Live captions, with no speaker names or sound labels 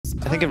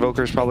I think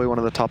Invoker is probably one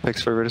of the top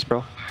picks for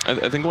Virtus.pro.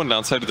 I think one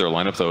downside to their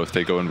lineup, though, if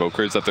they go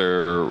Invoker, is that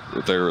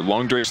their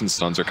long duration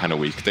stuns are kind of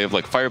weak. They have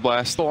like Fire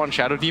Blast. On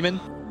Shadow Demon,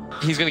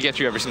 he's going to get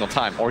you every single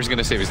time, or he's going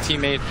to save his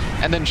teammate,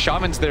 and then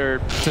Shaman's there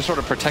to sort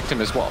of protect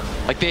him as well.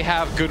 Like, they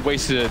have good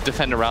ways to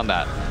defend around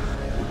that.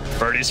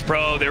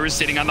 Virtus.pro, they were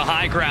sitting on the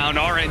high ground.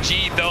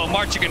 RNG, though,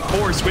 marching in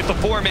force with the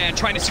 4-man,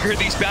 trying to secure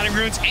these bounding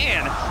runes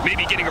and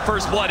maybe getting a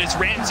first blood as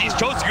Ramses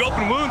chose to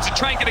open wounds to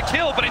try and get a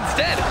kill, but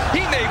instead, he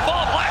may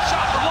fall. Black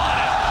shot from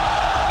Lana.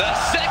 The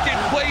second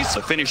place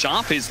to finish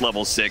off his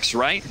level 6,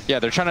 right? Yeah,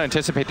 they're trying to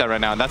anticipate that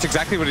right now, and that's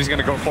exactly what he's going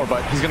to go for,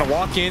 but he's going to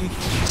walk in,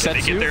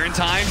 Setsu. They get there in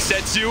time.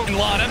 Setsu and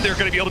Lana, they're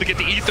going to be able to get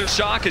the Ether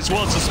Shock as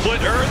well as the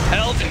Split Earth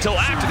health until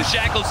after the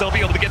Shackles, they'll be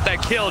able to get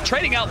that kill.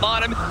 Trading out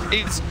Lana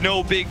is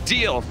no big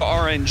deal for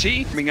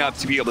RNG. Coming up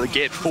to be able to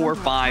get 4 or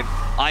 5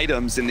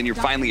 items, and then you're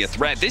finally a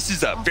threat. This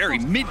is a very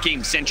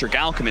mid-game centric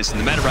Alchemist in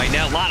the meta right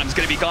now. Lanham's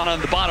going to be gone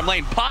on the bottom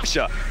lane.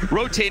 Pasha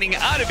rotating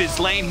out of his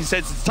lane. He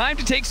says it's time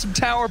to take some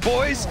tower,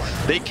 boys.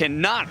 They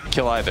cannot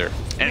kill either.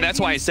 And that's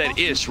why I said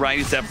ish, right?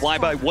 Is that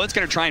Flyby was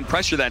going to try and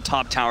pressure that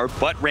top tower,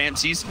 but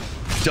Ramses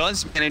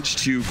does manage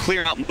to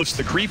clear out most of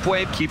the creep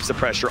wave, keeps the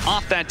pressure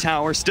off that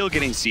tower, still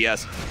getting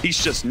CS.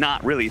 He's just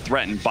not really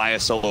threatened by a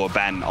solo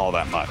Abaddon all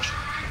that much.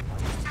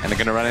 And they're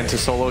going to run into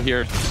Solo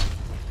here.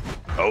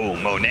 Oh,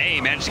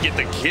 Monet managed to get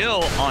the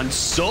kill on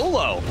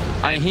Solo.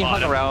 I mean, he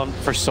hung around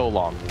for so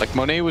long. Like,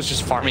 Monet was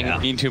just farming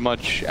Bean too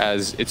much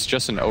as it's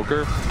just an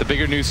ogre. The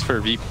bigger news for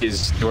VP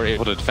is they were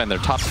able to defend their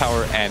top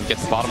tower and get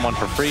the bottom one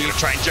for free.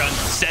 Try and jump.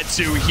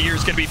 Setsu here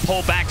is going to be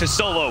pulled back to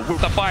Solo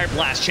with the Fire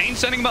Blast. Chain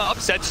sending him up.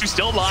 Setsu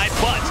still alive,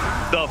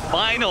 but the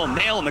final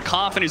nail in the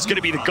coffin is going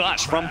to be the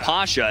Gush from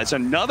Pasha. It's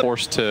another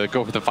forced to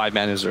go for the 5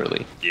 manas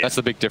early. Yeah. That's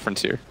the big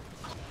difference here.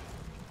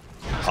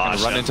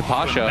 Pasha. Run into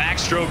Pasha.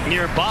 Backstroke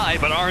nearby,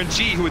 but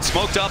RNG, who had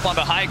smoked up on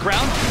the high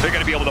ground, they're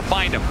going to be able to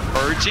find him.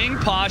 Urging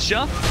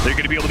Pasha. They're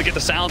going to be able to get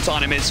the silence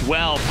on him as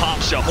well.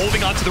 Pasha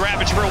holding on to the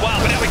Ravage for a while,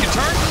 but now we can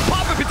turn.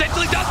 Papa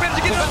potentially does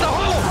manage to get into the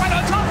hole right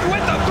on top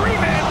with the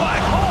 3-man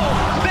black hole.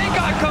 They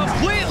got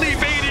completely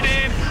baited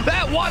in.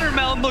 That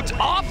watermelon looked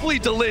awfully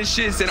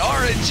delicious, and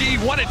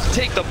RNG wanted to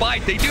take the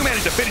bite. They do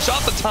manage to finish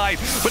off the tide,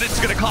 but it's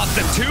going to cost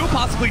them 2,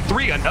 possibly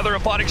 3. Another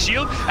Aphotic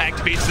Shield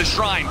activates the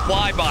Shrine.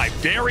 Flyby,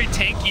 very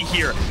tanky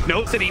here.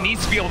 Notes that he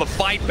needs to be able to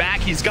fight back.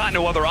 He's got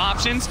no other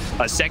options.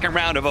 A second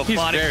round of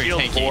Aphotic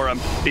Shield for him.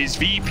 Is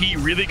VP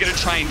really going to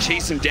try and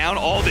chase him down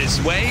all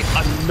this way?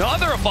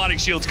 Another Aphotic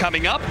Shield's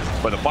coming up,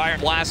 but the Fire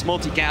Blast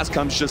multicast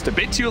comes just a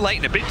bit too late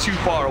and a bit too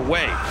far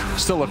away.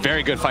 Still a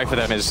very good fight for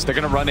them as they're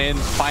going to run in,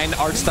 find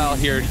art style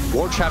here.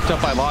 Ward trapped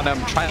up by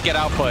Lanham, trying to get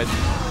out, but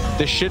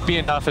this should be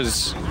enough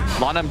as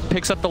Lanham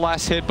picks up the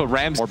last hit, but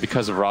Rams more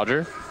because of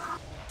Roger.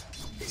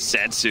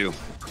 Setsu.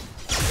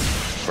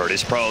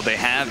 Virtus.pro, they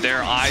have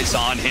their eyes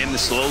on him. The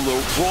slow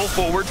roll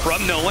forward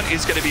from no one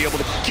is going to be able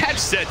to catch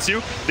Setsu.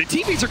 The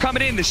TPs are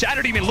coming in. The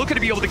Shadow Demon looking to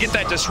be able to get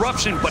that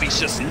disruption, but he's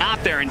just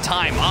not there in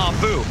time.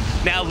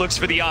 Afu now looks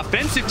for the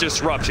offensive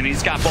disruption.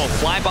 He's got both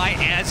Flyby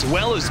as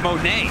well as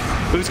Monet,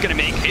 who's going to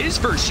make his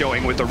first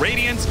showing with the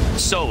Radiance.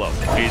 Solo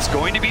is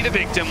going to be the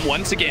victim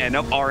once again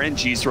of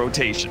RNG's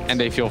rotation. And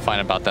they feel fine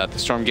about that. The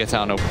Storm gets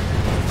out.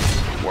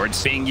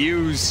 Words being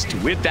used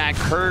with that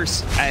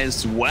curse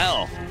as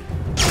well.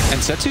 And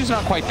Setsu's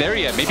not quite there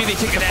yet. Maybe they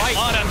take the fight.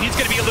 On him. He's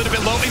going to be a little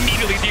bit low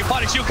immediately. The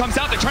Aphotic Shield comes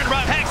out. They're trying to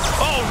run Hex.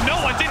 Oh, no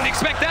one didn't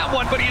expect that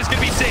one, but he is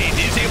going to be saved.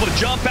 He is able to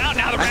jump out.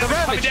 Now the Ravage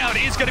coming down.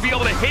 He is going to be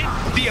able to hit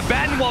the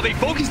Abaddon while they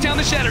focus down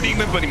the Shadow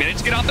Demon, but he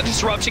managed to get off the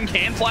disruption.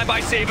 Can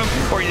Flyby save him,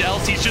 or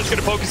else he's just going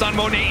to focus on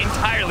Monet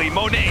entirely.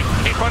 Monet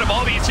in front of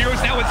all these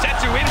heroes now with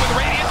Setsu in with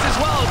Radiance as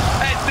well.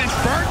 As this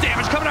burn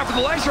damage coming out from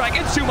the Light Strike,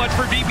 it's too much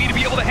for VP to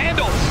be able to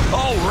handle.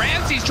 Oh,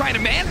 Ramsey's trying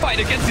to man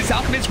fight against this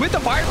Alchemist with the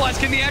Fire Blast.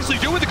 Can they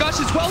actually do with the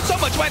Gush as well? So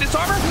much minus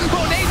armor.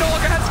 Monet no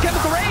longer has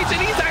Chemical Rage,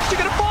 and he's actually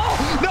going to fall.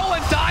 No one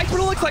dies,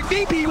 but it looks like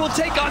VP will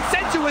take on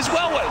Setsu as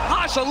well, with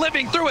Pasha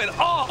living through it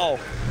all.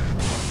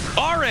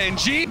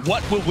 RNG,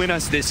 what will win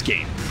us this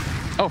game?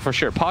 Oh, for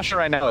sure. Pasha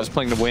right now is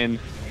playing to win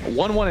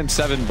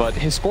 1-1-7, but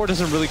his score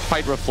doesn't really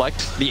quite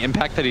reflect the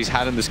impact that he's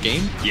had in this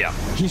game. Yeah.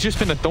 He's just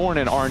been a thorn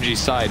in RNG's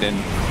side,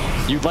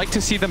 and you'd like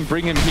to see them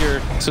bring him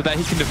here so that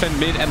he can defend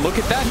mid, and look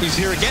at that, he's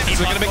here again. He's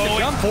going to make the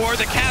jump for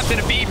the captain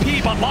of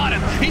VP, but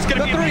Bottom, he's going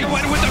to be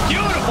one with a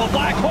beautiful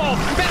black hole.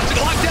 Managed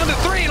to lock down to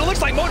 3, and it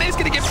looks like Monet's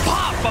going to get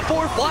popped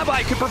before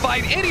Flyby could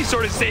provide any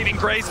sort of saving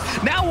grace.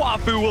 Now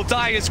Wafu will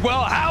die as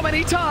well. How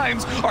many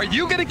times are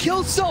you going to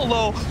kill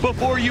Solo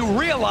before you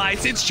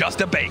realize it's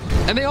just a bait?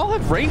 And they all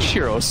have ranged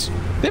heroes.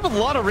 They have a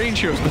lot of range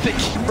heroes, but they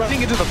keep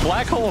running into the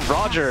black hole of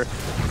Roger,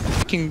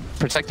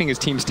 protecting his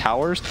team's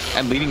towers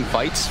and leading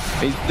fights.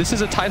 This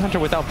is a Tidehunter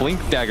without Blink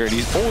Dagger, and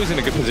he's always in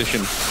a good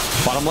position.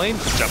 Bottom lane.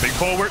 Jumping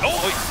forward.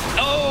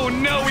 Oh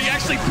no, he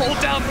actually pulled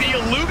down the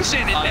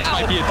illusion. And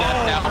might be a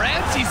death now.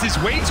 Ramses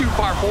is way too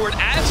far forward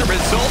as a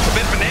result of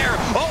it from there.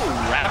 Oh,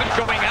 Ravage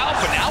going out,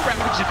 but now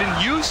Ravage has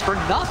been used for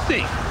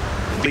nothing.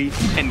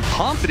 And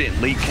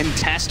confidently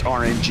contest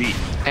RNG.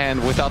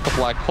 And without the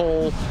black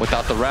hole,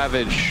 without the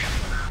Ravage,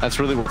 That's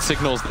really what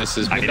signals this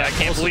is. I mean, I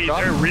can't believe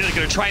they're really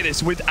going to try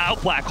this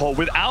without Black Hole,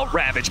 without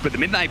Ravage, but the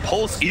Midnight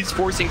Pulse is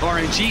forcing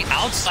RNG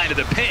outside of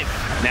the pit.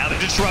 Now the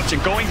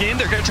disruption going in,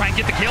 they're going to try and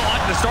get the kill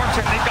onto the Storm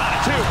Turret. They've got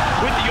it too.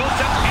 With the Old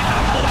Scepter and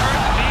the full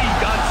Earth,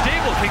 the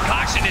unstable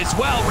concoction as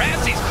well.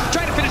 Ramsey's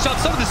trying to finish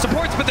off some of the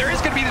supports, but there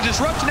is going to be the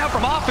disruption now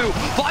from Afu.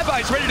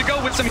 Flyby is ready to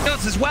go with some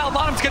heals as well.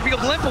 Lottom's going to be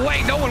able to limp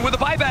away. No one with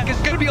a buyback is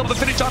going to be able to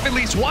finish off at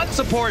least one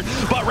support,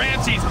 but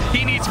Ramsey's,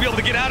 he needs to be able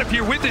to get out of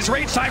here with his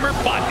range timer,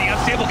 but the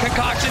unstable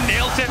concoction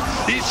nails him.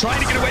 He's trying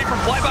to get away from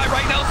Flyby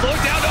right now,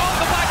 slowing down. Oh,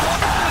 the Black Hole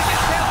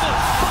gets canceled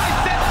by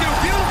Setsu.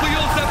 Beautifully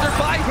Old Scepter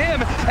by him,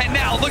 and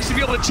now looks to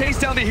be able to chase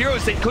down the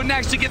heroes. They couldn't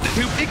actually get the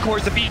 2 big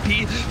cores of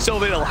VP, so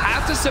they'll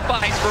have to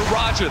suffice for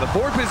Roger. The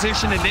 4th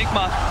position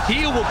Enigma,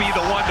 he will be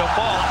the one to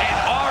fall, and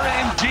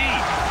RNG,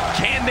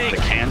 can they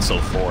cancel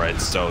for it?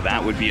 So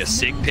that would be a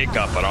sick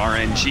pickup, but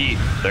RNG,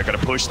 they're going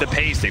to push the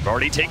pace. They've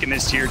already taken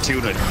this tier 2,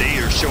 and they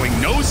are showing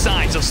no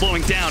signs of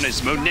slowing down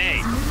as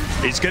Monet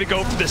is going to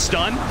go for the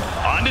stun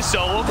onto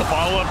Solo to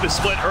follow up the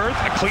split Earth.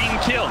 A clean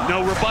kill,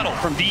 no rebuttal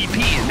from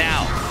VP, and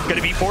now going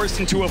to be forced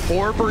into a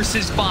 4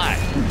 versus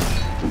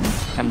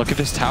 5. And look at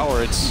this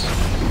tower, it's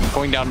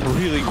going down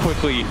really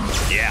quickly.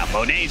 Yeah,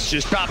 Monet's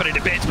just dropping it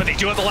to bits, but they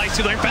do have the Light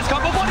Stealer. Best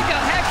combo, Bonnie got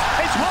Hex,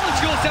 as well as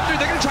Fuel Scepter.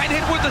 They're going to try and hit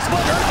him with the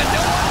split Earth, and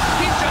no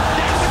one, he's just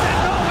dead with that.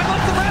 No one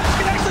lets the Rams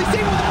can actually see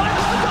with the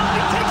Bible.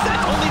 He takes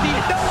that, only the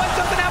no one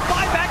doesn't have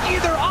buyback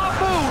either.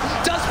 Afu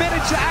does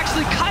manage to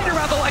actually kite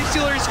around the Light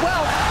Stealer as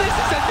well. This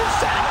is a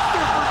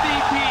disaster for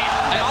VP.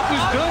 And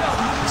Afu's good.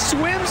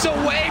 Swims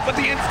away, but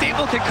the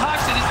unstable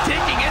concoction is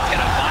taking it. It's going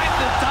to find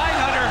the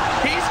Tidehunter.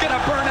 He's going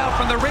to burn out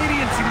from the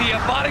Radiance and the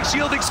Aphotic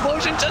Shield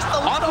explosion. Just a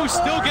little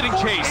still getting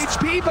chased.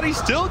 HP, but he's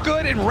still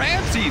good. And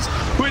Ramses,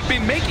 who had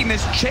been making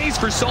this chase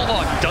for so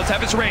long, he does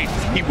have his range.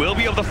 He will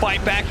be able to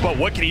fight back, but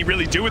what can he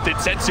really do with it?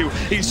 Setsu,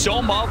 he's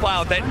so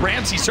mobile that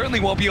Ramses certainly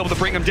won't be able to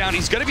bring him down.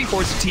 He's going to be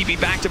forced to TP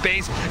back to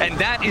base, and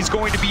that is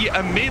going to be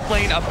a mid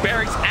lane of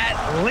Barracks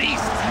at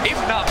least, if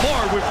not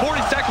more, with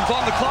 40 seconds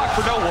on the clock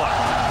for no one.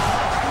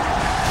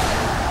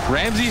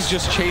 Ramses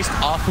just chased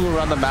Afu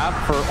around the map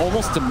for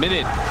almost a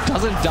minute.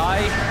 Doesn't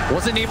die,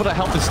 wasn't able to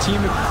help his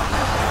team.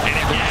 And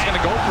they're just going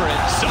to go for it.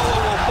 Solo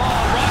will fall.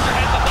 Roger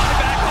has the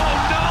buyback. Oh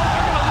no,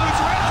 they're going to lose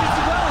Ramses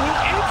as well, who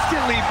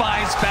instantly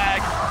buys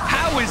back.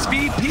 How is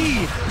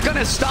VP going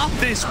to stop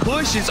this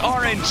push? Is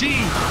RNG?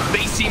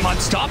 They seem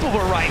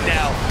unstoppable right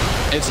now.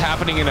 It's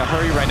happening in a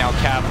hurry right now,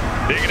 Cap.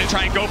 They're going to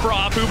try and go for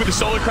Afu with the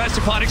Solar Crest,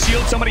 Aphotic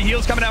Shield. Somebody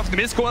heals coming out from the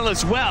Mist Coil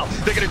as well.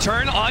 They're going to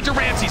turn onto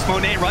Ramses.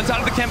 Monet runs out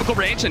of the chemical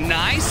range. A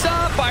nice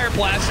Fire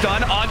Blast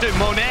stun onto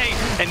Monet.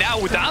 And now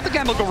without the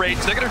chemical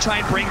range, they're going to try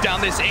and bring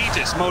down this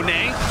Aegis.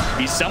 Monet,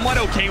 he's somewhat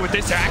okay with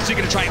this. They're actually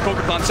going to try and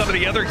focus on some of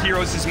the other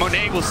heroes as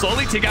Monet will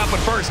slowly take out, but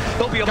first,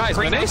 they'll be able to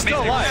bring Monet's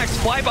still alive.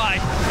 Flyby.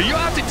 You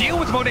have to deal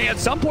with Monet at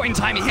some point in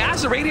time. He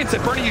has the Radiance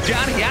that's burning you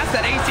down. He has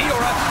that AC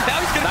aura.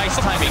 Now he's going to nice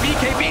timing.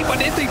 BKB,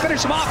 but if they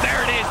finish him off,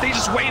 there it is. They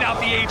just wait out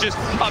the Aegis.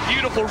 A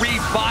beautiful read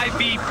by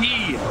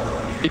VP.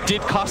 It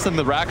did cost them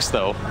the racks,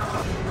 though.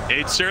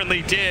 It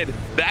certainly did.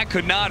 That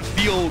could not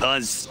feel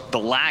as the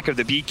lack of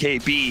the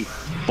BKB.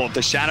 Both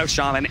the Shadow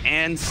Shaman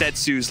and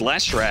Setsu's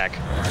Leshrac.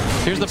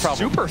 Here's the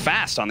problem. Super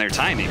fast on their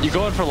timing. You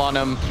go in for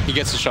Lonum, he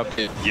gets a shove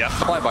it. Yep.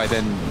 Flyby,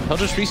 then he'll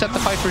just reset the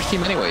fight for his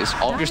team anyways.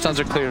 All of your stuns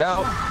are cleared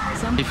out.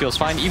 He feels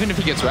fine. Even if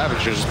he gets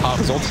Ravaged, just pop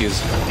his ulti is.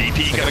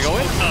 DP gonna go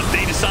in.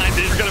 They decide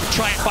they're gonna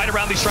try and fight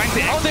around these strengths.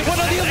 Oh, they went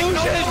on the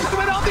illusion! They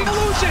went on the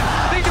illusion!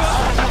 They do it.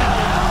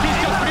 He's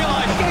just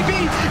realized.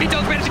 BKB, he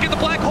does manage to get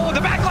the Black Hole. The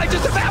backlight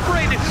just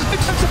evaporated.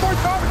 The support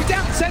already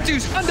down.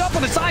 Setsu's stunned up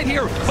on the side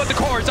here, but the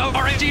cores of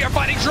RNG are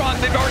fighting strong.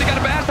 They've already got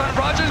a bash on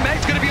Roger.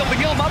 Meg's gonna be able to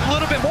heal him up a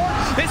little bit more.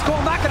 This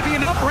call not gonna be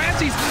enough.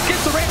 Ramses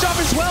gets the range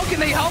off as well. Can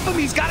they help him?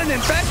 He's got an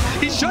infect.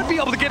 He should be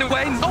able to get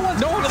away. No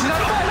one's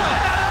not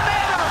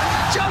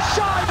just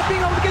shy of being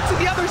able to get to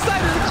the other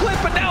side of the cliff,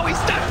 but now he's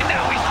stuck and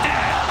now he's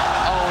dead.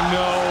 Oh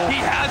no. He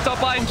has the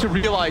fight to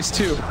realize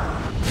too.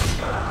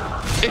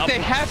 If they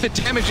had the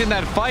damage in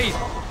that fight,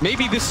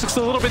 maybe this looks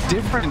a little bit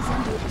different.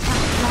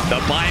 The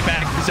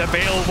buyback is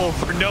available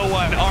for no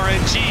one.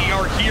 RNG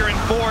are here in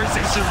force.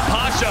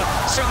 Pasha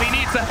certainly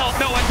needs the help.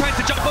 No one tries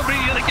to jump up, but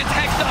he gets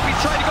hexed up. He's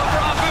trying to go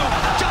for Afu.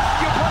 Just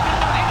your partner,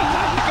 not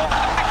anytime to go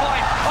for the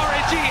backline.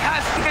 RNG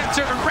has the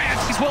answer.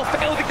 Ramses will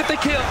fail to get the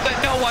kill that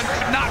no one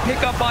could not pick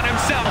up on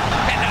himself.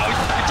 And now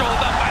he's controlled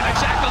up by the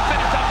shackles,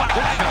 finished up by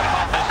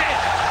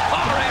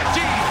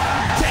RNG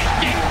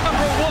taking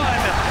number 1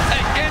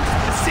 against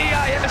the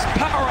CIS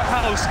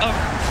powerhouse of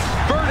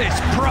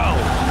Virtus.pro.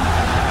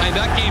 And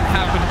that game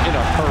happened in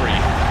a hurry.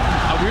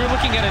 We were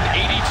looking at an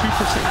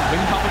 82% win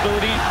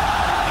probability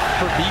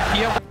for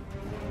VP.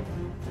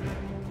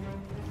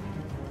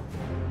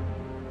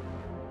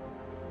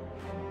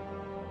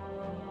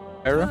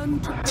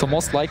 So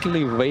most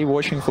likely Wei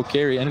watching for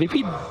carry, and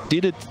VP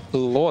did it a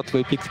lot.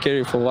 We picked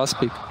carry for last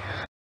pick.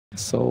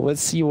 So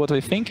let's see what we're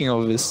thinking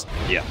of this.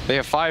 Yeah, they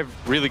have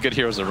 5 really good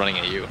heroes that are running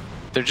at you.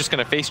 They're just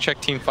going to face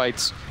check team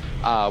fights.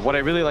 What I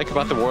really like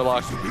about the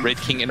Warlock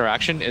Wraith King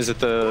interaction is that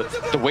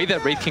the way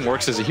that Wraith King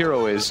works as a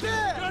hero is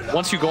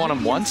once you go on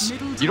him once,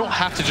 you don't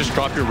have to just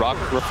drop your rock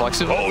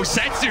reflexive. Oh,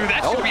 Setsu,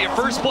 that's going to be a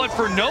first blood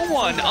for no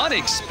one.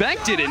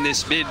 Unexpected in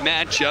this mid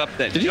matchup.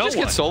 That Did he just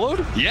get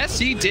soloed? Yes,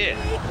 he did.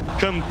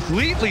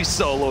 Completely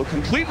solo,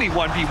 completely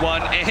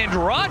 1v1, and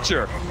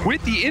Roger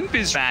with the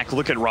invis back.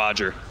 Look at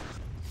Roger.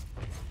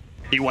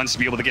 He wants to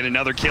be able to get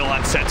another kill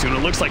on Setsu, and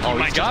it looks like he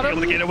might just be able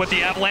to get it with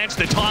the avalanche.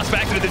 The toss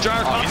back into the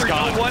jar.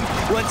 No one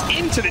runs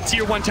into the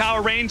tier 1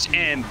 tower range,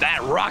 and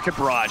that rocket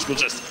barrage will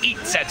just eat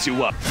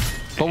Setsu up.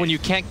 But when you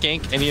can't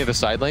gank any of the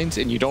side lanes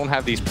and you don't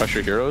have these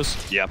pressure heroes,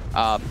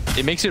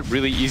 it makes it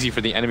really easy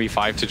for the enemy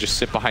 5 to just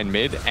sit behind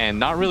mid and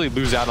not really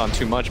lose out on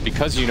too much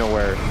because you know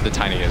where the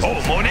Tiny is. Oh,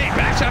 Monet,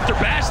 bash after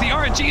bash. The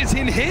RNG is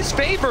in his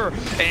favor,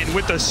 and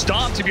with the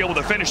stomp to be able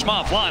to finish him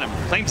off on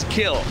him. Claims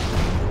kill.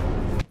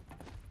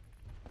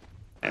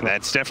 And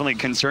that's definitely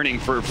concerning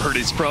for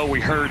Virtus.pro.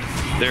 We heard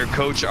their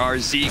coach,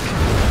 RZeek.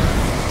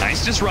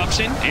 Nice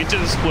disruption into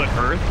the split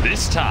earth.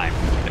 This time,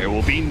 there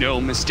will be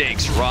no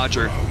mistakes.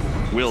 Roger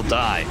will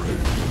die.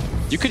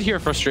 You could hear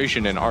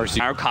frustration in RC.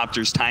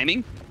 Gyrocopter's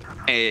timing,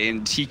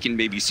 and he can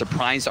maybe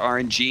surprise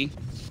RNG.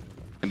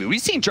 I mean,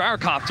 we've seen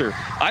Gyrocopter.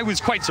 I was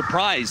quite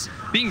surprised.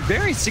 Being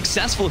very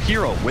successful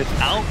hero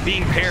without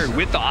being paired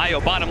with the IO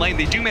bottom lane.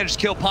 They do manage to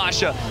kill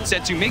Pasha.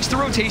 Setsu makes the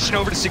rotation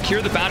over to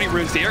secure the bounty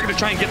runes. They are going to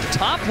try and get the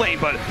top lane,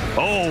 but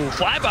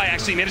Flyby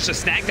actually managed to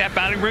snag that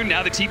bounty rune.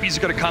 Now the TPs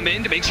are going to come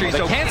in to make sure he's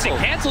okay. They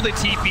cancel the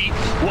TP.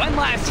 One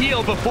last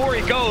heal before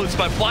he goes,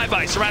 but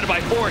Flyby, surrounded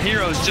by 4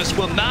 heroes, just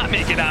will not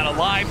make it out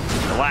alive.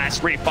 The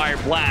last Ray Fire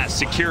Blast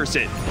secures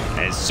it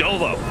as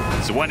Solo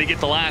is the one to get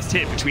the last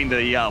hit between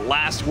the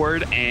last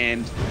word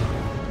and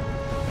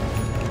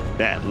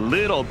that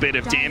little bit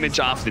of damage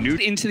off the nuke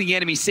into the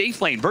enemy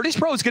safe lane.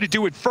 Virtus.pro is going to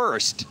do it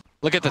first.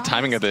 Look at the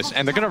timing of this,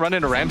 and they're going to run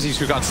into Ramses,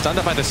 who got stunned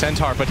up by the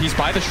Centaur, but he's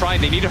by the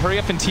shrine. They need to hurry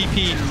up and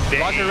TP.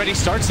 Roger already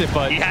starts it,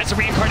 but he has a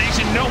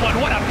reincarnation. No one.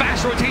 What a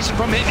fast rotation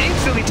from him.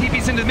 Instantly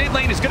TPs into the mid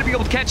lane. Is going to be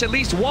able to catch at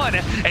least one.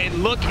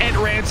 And look at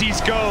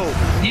Ramses go.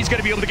 He's going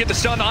to be able to get the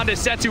stun onto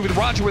Setsu with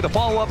Roger with a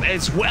follow-up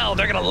as well.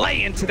 They're going to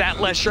lay into that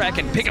Leshrek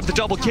and pick up the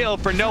double kill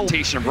for no one.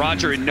 Rotation of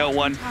Roger and no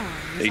one.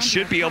 They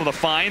should be able to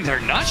find. They're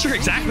not sure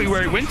exactly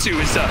where he went to.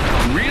 It's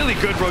a really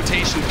good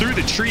rotation through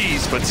the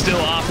trees, but still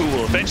Apu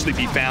will eventually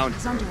be found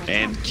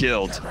and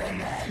killed.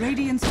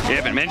 They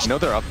haven't mentioned. No,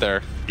 they're up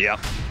there. Yeah.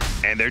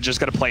 And they're just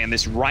going to play on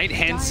this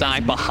right-hand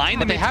side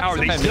behind the mid tower.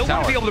 They still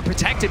want to be able to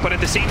protect it, but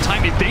at the same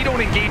time, if they don't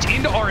engage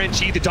into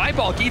RNG, the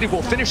Diabolic Edict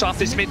will finish off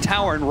this mid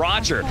tower, and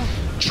Roger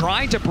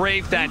trying to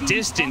brave that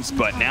distance,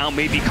 but now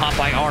maybe caught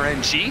by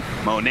RNG.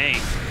 Monet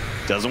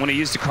doesn't want to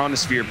use the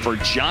Chronosphere for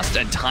just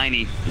a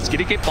tiny. He's going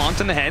to get bonked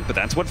in the head, but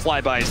that's what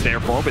Flyby is there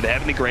for. With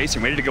Heavenly Grace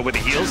and ready to go with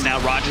the heals. Now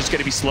Roger's going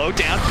to be slowed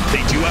down.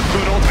 They do have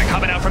Boon Ultimate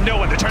coming out from no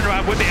one. They're turning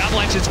around with the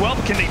Avalanche as well,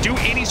 but can they do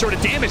any sort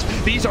of damage?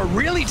 These are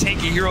really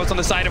tanky heroes on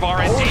the side of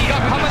RNG.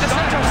 Coming to the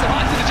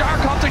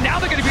Gyrocopter. Now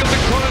they're going to be able to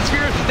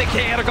Chronosphere. They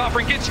can't offer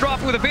and gets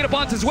dropped with a Beta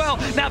Bonds as well.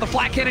 Now the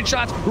flat cannon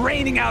shots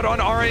raining out on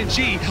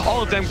RNG.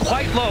 All of them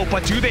quite low,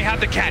 but do they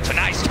have the catch? A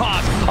nice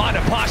toss onto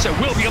Pasha.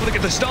 Will be able to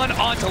get the stun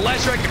onto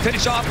Leshrek to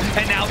finish off.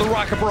 And now the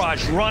rocket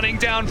barrage running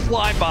down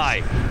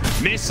Flyby.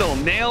 Missile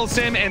nails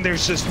him, and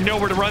there's just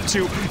nowhere to run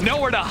to,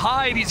 nowhere to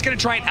hide. He's going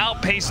to try and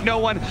outpace no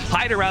one,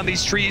 hide around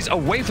these trees,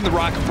 away from the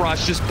rocket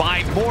barrage, just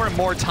buy more and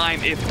more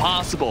time if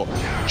possible.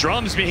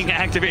 Drums being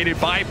activated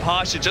by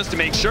Pasha just to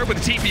make sure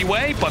with the TP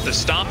way, but the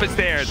stomp is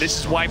there. This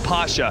is why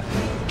Pasha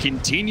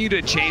continue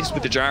to chase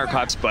with the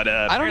Gyrocops, but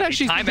I don't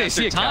actually time think they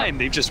see time,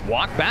 they've just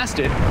walked past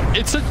it.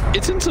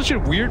 It's in such a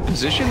weird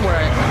position where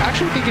I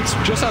actually think it's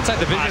just outside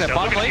the vision at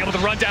bottom lane. Able to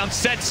run down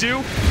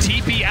Setsu,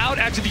 TP out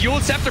after the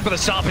Eul's Scepter, but the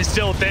stomp is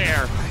still there.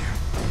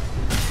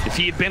 If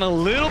he had been a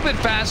little bit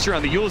faster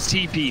on the Eul's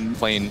TP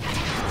lane,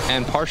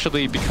 and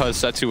partially because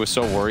Setsu was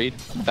so worried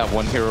that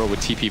one hero would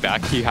TP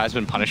back, he has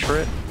been punished for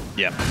it.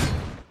 Yep.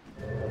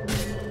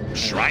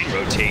 Shrine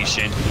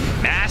rotation.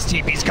 Mass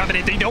TP's coming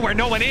in. They know where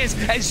no one is.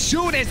 As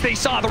soon as they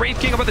saw the Wraith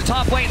King over the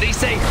top lane, they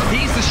say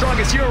he's the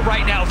strongest hero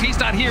right now. If he's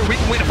not here, we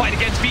can win a fight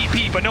against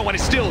VP, but no one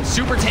is still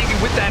super tanking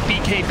with that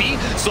BKB.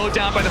 Slowed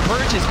down by the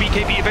Purge as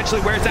BKB eventually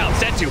wears out.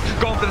 Setsu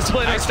going for the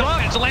split. Still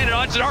managed to land it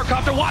on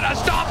Gyrocopter. What a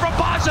stop from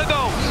Pasha,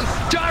 though.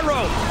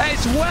 Gyro,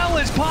 as well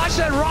as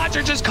Pasha and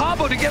Roger, just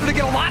combo together to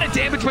get a lot of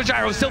damage, but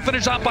Gyro still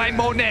finished off by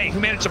Monet,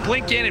 who managed to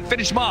blink in and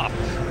finish him off.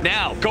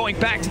 Now, going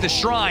back to the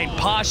Shrine,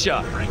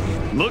 Pasha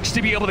looks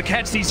to be able to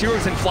catch these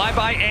heroes in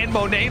Flyby and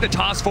Monet. The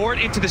toss forward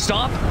into the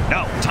stomp.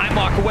 No, time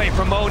walk away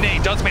from Monet.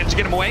 Does manage to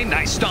get him away.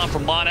 Nice stomp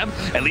from Lana.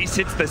 At least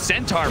hits the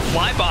Centaur.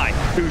 Flyby,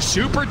 who's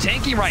super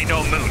tanky right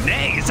now.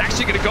 Monet is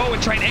actually going to go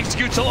and try and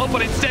execute solo,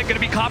 but instead going to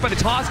be caught by the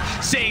toss.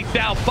 Saved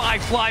now by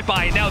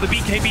Flyby. And now the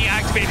BKB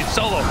activated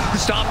solo. The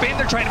stomp in.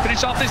 They're trying to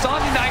finish off this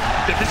Omni Knight.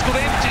 The physical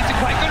damage isn't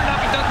quite good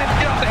enough. It doesn't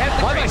get off the head.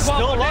 Flyby's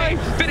still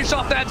alive. Finish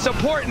off that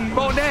support, and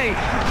Monet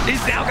is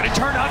now going to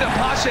turn onto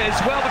Pasha as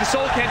well with a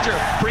Soul Catcher,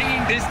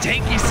 bringing this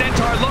tanky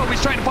Centaur low.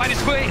 He's trying to find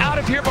his way out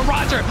of here, but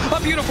Roger,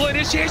 a beautiful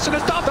initiation to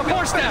stop the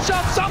force step.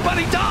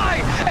 Somebody die,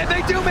 and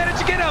they do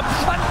manage to get him.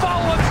 A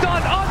follow-up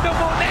stun onto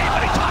Monet,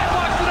 but he time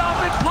walks it off,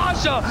 and Pasha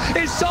Pasha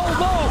is so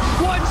low.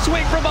 One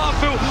swing from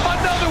Afu,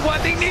 another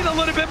one. They need a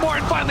little bit more,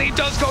 and finally it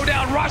does go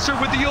down. Rusher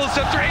with the Yule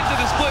Scepter into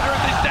the split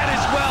earth is dead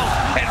as well.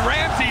 And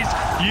Ramses,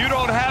 you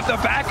don't have the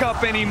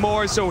backup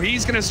anymore, so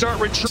he's going to start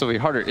retreating. So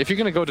harder. If you're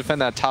going to go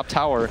defend that top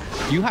tower,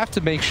 you have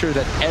to make sure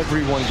that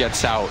everyone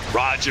gets out.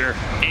 Roger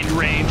in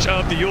range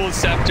of the Yule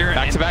Scepter.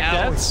 Back-to-back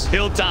deaths.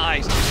 He'll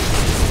die.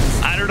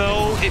 I don't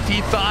know if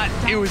he thought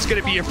it was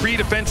going to be a free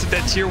defense at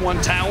that tier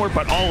 1 tower,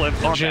 but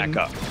Olive are back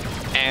up.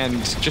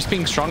 And just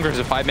being stronger as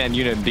a 5-man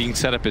unit and being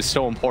set up is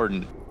so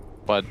important.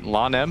 But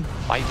Lanem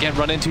might get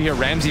run into here.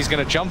 Ramsey's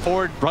going to jump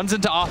forward, runs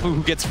into Afu,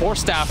 who gets 4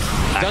 staff.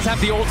 Does have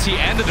the ulti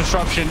and the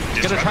disruption.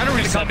 Going to try to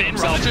reset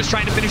himself. Roger's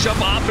trying to finish up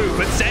Afu,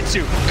 but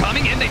Setsu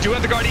coming in. They do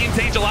have the Guardian's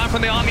Angel out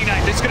from the Omni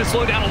Knight. This is going to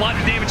slow down a lot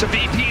of damage of the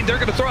EP, and they're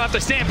going to throw out the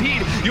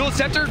Stampede. Yule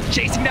Scepter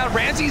chasing down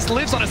Ramses,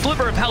 lives on a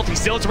sliver of health. He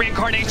still has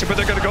reincarnation, but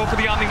they're going to go for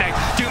the Omni Knight.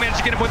 Do manage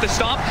to get him with the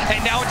stomp,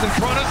 and now it's the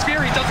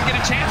Chronosphere. He doesn't get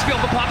a chance to be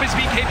able to pop his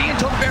BKB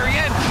until the very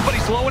end, but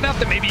he's low enough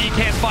that maybe he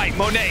can't fight.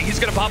 Monet, he's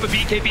going to pop a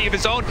BKB of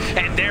his own,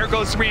 and there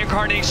goes the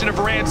reincarnation of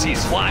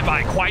Ramses.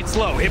 Flyby quite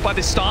slow, hit by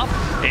the stomp,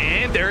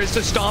 and there is the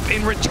stomp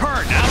in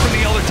return out from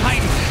the Elder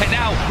Titan. And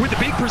now with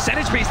the big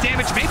percentage-based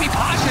damage, maybe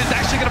Pasha is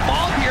actually going to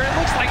fall here. It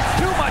looks like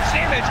too much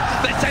damage.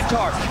 The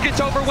Centaur gets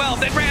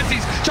overwhelmed, and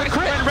Ramses tries to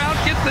run around,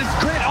 gets this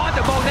crit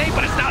onto Monet,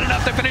 but it's not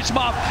enough to finish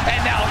him off.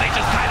 And now they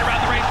just tie it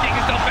around the Race King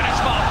and still finish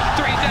him off.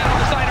 3 dead on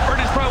the side of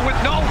Virtus.pro with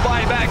no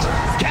buybacks.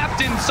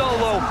 Captain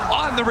Solo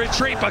on the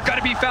retreat, but got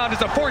to be found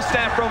as a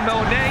 4-staff from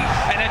Monet,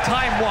 and a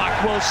time walk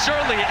will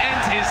surely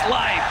end his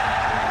life.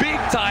 Big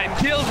time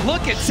kills.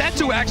 Look at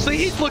Sentu, actually.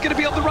 He's looking to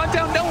be able to run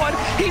down no one.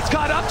 He's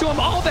caught up to him.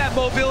 All that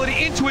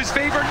mobility into his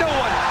favor. No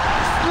one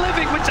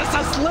living with just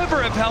a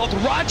sliver of health.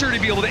 Roger to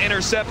be able to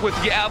intercept with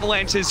the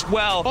Avalanche as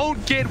well.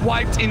 Won't get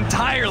wiped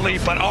entirely,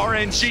 but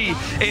RNG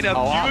in a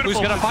beautiful Afu's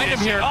gonna find him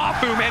here.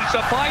 Afu managed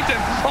to find him.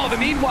 Oh,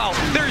 meanwhile,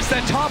 there's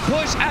that top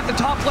push at the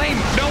top lane.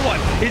 No one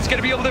is going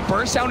to be able to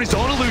burst down his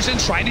own illusion,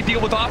 trying to deal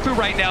with Afu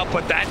right now,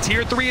 but that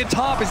tier 3 at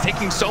top is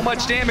taking so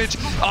much damage.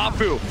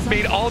 Afu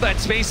made all that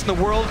space in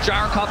the world.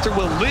 Gyrocopter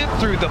will live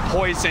through the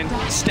poison,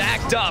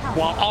 stacked up,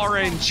 while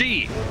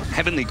RNG.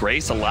 Heavenly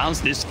Grace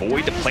allows this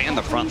Void to play on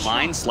the front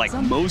lines like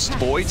most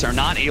Voids are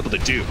not able to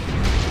do.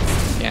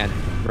 And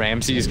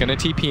Ramsey is going to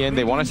TP in.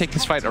 They want to take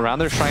this fight around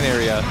their shrine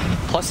area.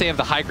 Plus, they have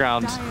the high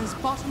ground.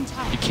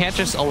 You can't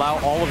just allow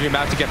all of your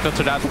map to get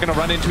filtered out. They're going to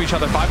run into each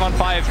other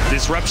 5-on-5.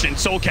 Disruption,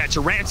 Soul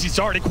Catcher. Ramsey's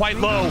already quite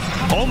low.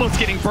 Almost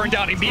getting burned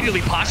out immediately.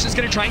 Pasha's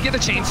going to try and get the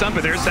chain stun,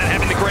 but there's that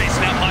Heavenly Grace.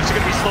 Now Pasha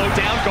going to be slowed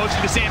down. Goes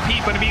for the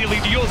Stampede, but immediately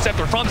the Yule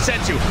Scepter from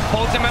Sensu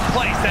holds him in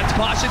place. That's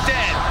Pasha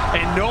dead.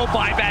 And no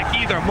buyback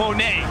either.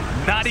 Monet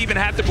not even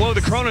have to blow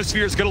the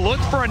Chronosphere. Is going to look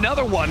for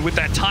another one with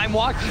that time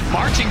walk.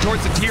 Marching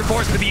towards the tier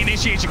 4s for the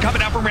initiation.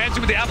 Coming out from Ramsey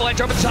with the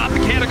Avalanche over the top.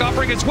 Mechanic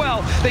offering as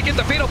well. They get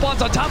the Fatal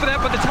Bonds on top of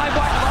that, but the time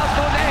walk allows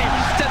Monet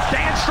to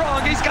stand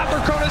strong. He's got their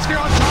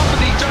Chronosphere on top of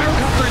the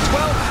Gyrocopter as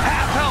well.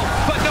 Half health,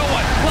 but no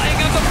one playing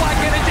on the Black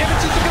Man, and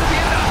damage is going to be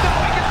enough. No,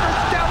 he gets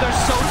first down.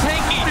 They're so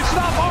tanky. To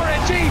stop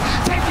RNG,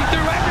 taking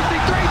through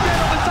everything. 3 dead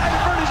on the side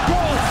of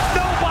Virtus.pro.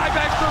 No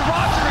buyback for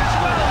Roger as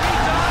well. He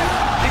dies.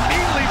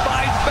 Immediately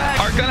buys back.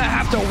 Are going to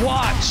have to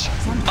watch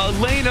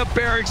Elena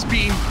Barracks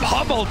being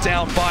pummeled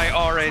down by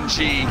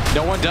RNG.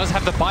 No one does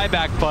have the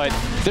buyback, but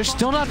they're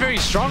still not very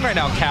strong right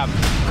now, Cap.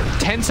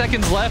 10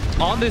 seconds left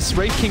on this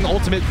Wraith King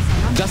ultimate.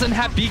 Doesn't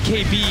have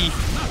BKB.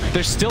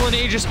 There's still an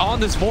Aegis on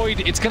this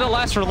Void. It's going to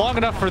last for long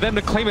enough for them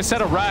to claim a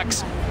set of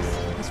racks.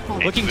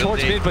 Looking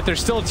towards mid, but there's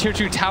still a tier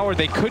 2 tower.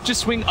 They could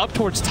just swing up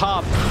towards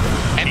top.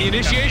 And the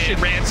initiation.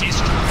 Ramsey's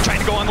trying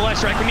to go on the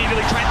left track,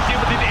 immediately trying to deal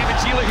with the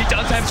damage healer. He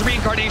does have his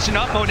reincarnation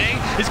up. Monet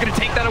is going to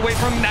take that away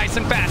from him nice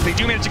and fast. They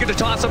do manage to get the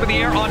toss up in the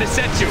air on his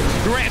Sensu.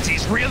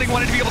 Ramsey's really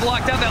wanted to be able to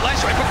lock down that left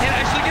strike, but can't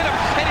actually get him.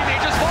 And he may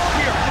just fall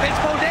here. It's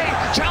Monet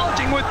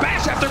challenging with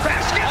bash after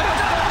bash.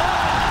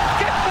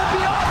 Gets the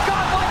beyond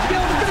godlike to be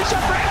able to finish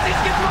up Ramsey's.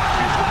 Gets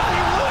Roger as well.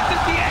 He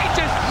loses the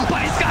Aegis, but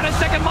he's got a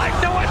second life.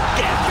 No one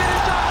can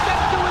finish up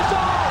Sensu as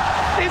all.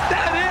 Is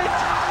that it?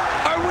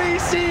 Are we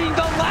seeing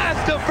the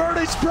last of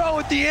Virtus.pro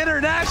at the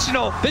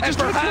International? They just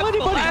don't kill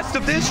anybody. The last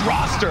of this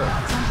roster.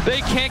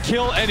 They can't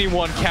kill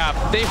anyone, Cap.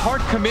 They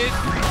hard commit.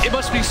 It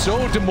must be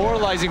so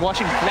demoralizing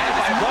watching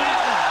Virtus.pro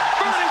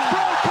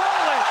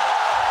call it.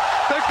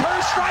 The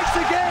curse strikes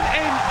again,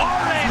 and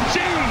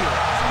RNG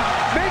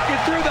make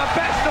it through the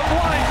best of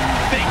 1.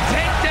 They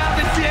take down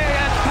the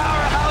CAS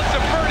powerhouse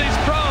of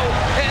Virtus.pro,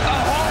 and the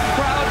home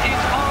crowd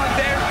is on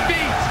their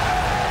feet.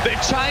 The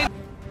China